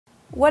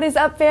What is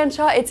up,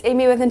 Fanshawe? It's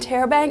Amy with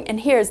Interrobang, and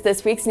here's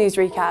this week's news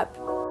recap.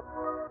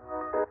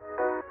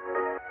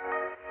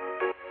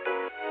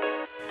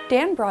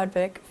 Dan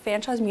Brodvik,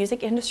 Fanshawe's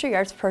Music Industry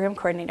Arts Program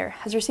Coordinator,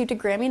 has received a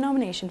Grammy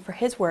nomination for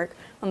his work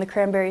on the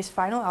Cranberries'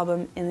 final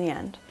album, In the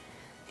End.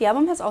 The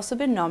album has also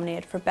been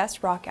nominated for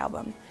Best Rock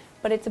Album,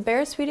 but it's a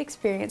bittersweet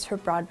experience for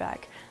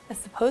Brodvik,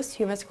 as the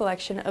posthumous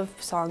collection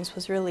of songs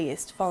was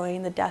released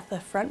following the death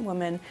of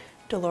frontwoman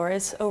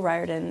Dolores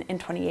O'Riordan in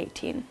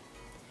 2018.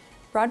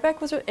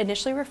 Brodvik was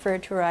initially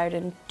referred to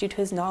O'Riordan due to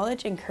his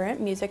knowledge in current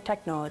music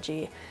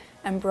technology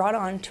and brought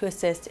on to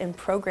assist in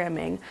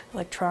programming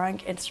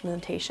electronic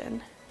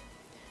instrumentation.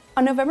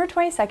 On November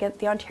 22nd,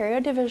 the Ontario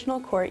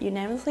Divisional Court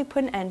unanimously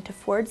put an end to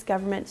Ford's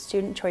government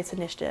Student Choice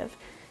Initiative.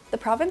 The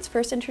province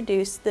first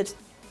introduced the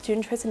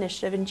Student Choice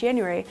Initiative in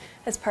January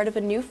as part of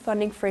a new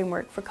funding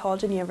framework for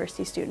college and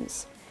university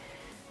students.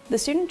 The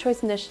Student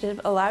Choice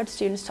Initiative allowed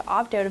students to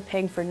opt out of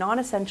paying for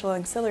non-essential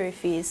ancillary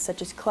fees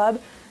such as clubs,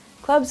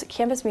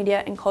 campus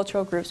media, and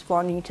cultural groups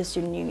belonging to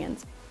student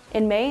unions.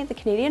 In May, the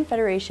Canadian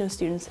Federation of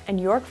Students and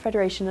York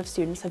Federation of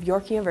Students of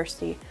York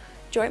University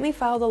jointly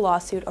filed a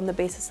lawsuit on the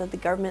basis that the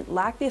government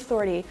lacked the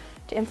authority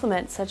to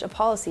implement such a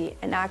policy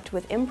and act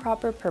with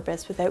improper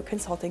purpose without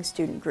consulting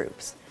student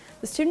groups.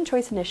 The Student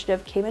Choice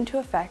Initiative came into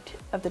effect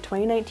of the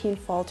 2019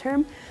 fall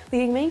term,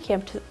 leaving many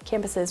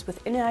campuses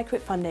with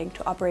inadequate funding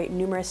to operate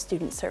numerous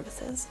student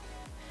services.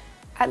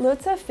 At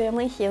Lotsa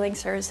Family Healing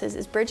Services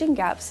is bridging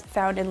gaps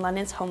found in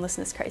London's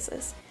homelessness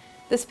crisis.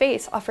 The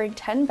space, offering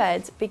 10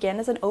 beds, began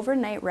as an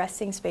overnight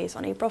resting space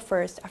on April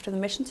 1st after the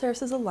Mission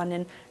Services of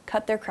London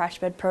cut their crash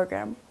bed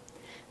program.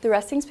 The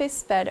resting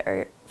spaces bed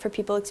are for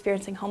people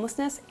experiencing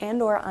homelessness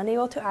and/or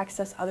unable to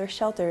access other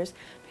shelters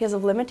because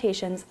of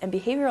limitations and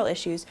behavioral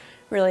issues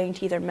relating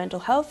to either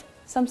mental health,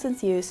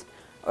 substance use,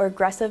 or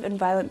aggressive and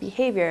violent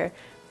behavior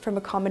from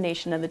a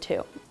combination of the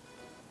two.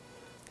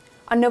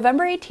 On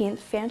November 18th,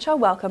 Fanshawe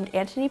welcomed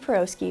Anthony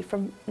Porowski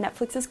from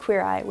Netflix's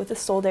Queer Eye with a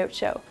sold-out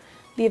show.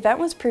 The event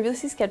was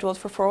previously scheduled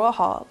for Forwell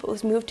Hall, but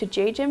was moved to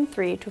J Gym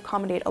 3 to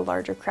accommodate a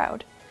larger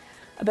crowd.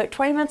 About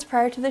 20 minutes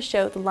prior to the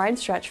show, the line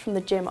stretched from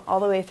the gym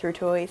all the way through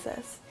to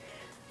Oasis.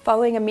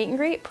 Following a meet and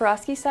greet,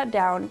 Porowski sat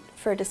down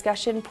for a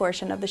discussion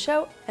portion of the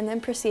show and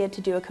then proceeded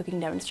to do a cooking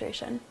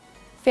demonstration.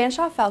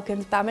 Fanshawe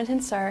Falcons badminton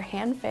star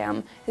Han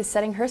Pham is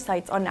setting her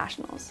sights on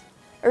nationals.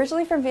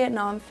 Originally from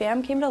Vietnam,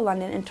 Pham came to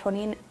London in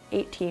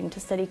 2018 to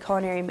study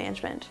culinary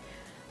management.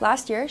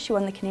 Last year, she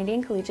won the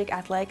Canadian Collegiate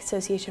Athletic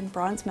Association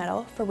bronze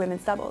medal for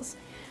women's doubles.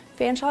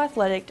 Fanshawe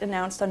Athletic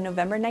announced on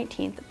November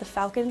 19th that the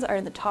Falcons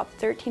are the top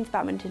 13th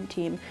badminton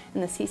team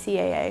in the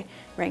CCAA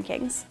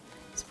rankings.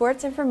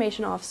 Sports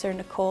Information Officer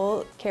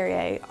Nicole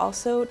Carrier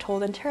also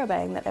told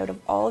Interrobang that out of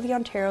all the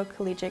Ontario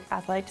Collegiate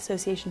Athletic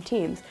Association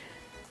teams,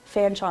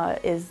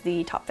 Fanshawe is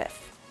the top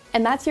 5th.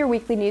 And that's your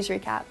weekly news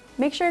recap.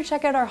 Make sure to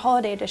check out our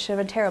holiday edition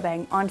of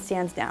Interrobang on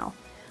stands now.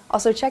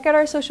 Also check out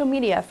our social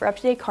media for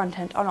up-to-date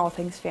content on all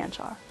things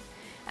Fanshawe.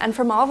 And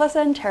from all of us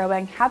at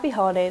Interrobang, happy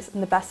holidays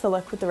and the best of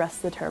luck with the rest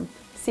of the term.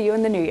 See you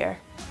in the new year.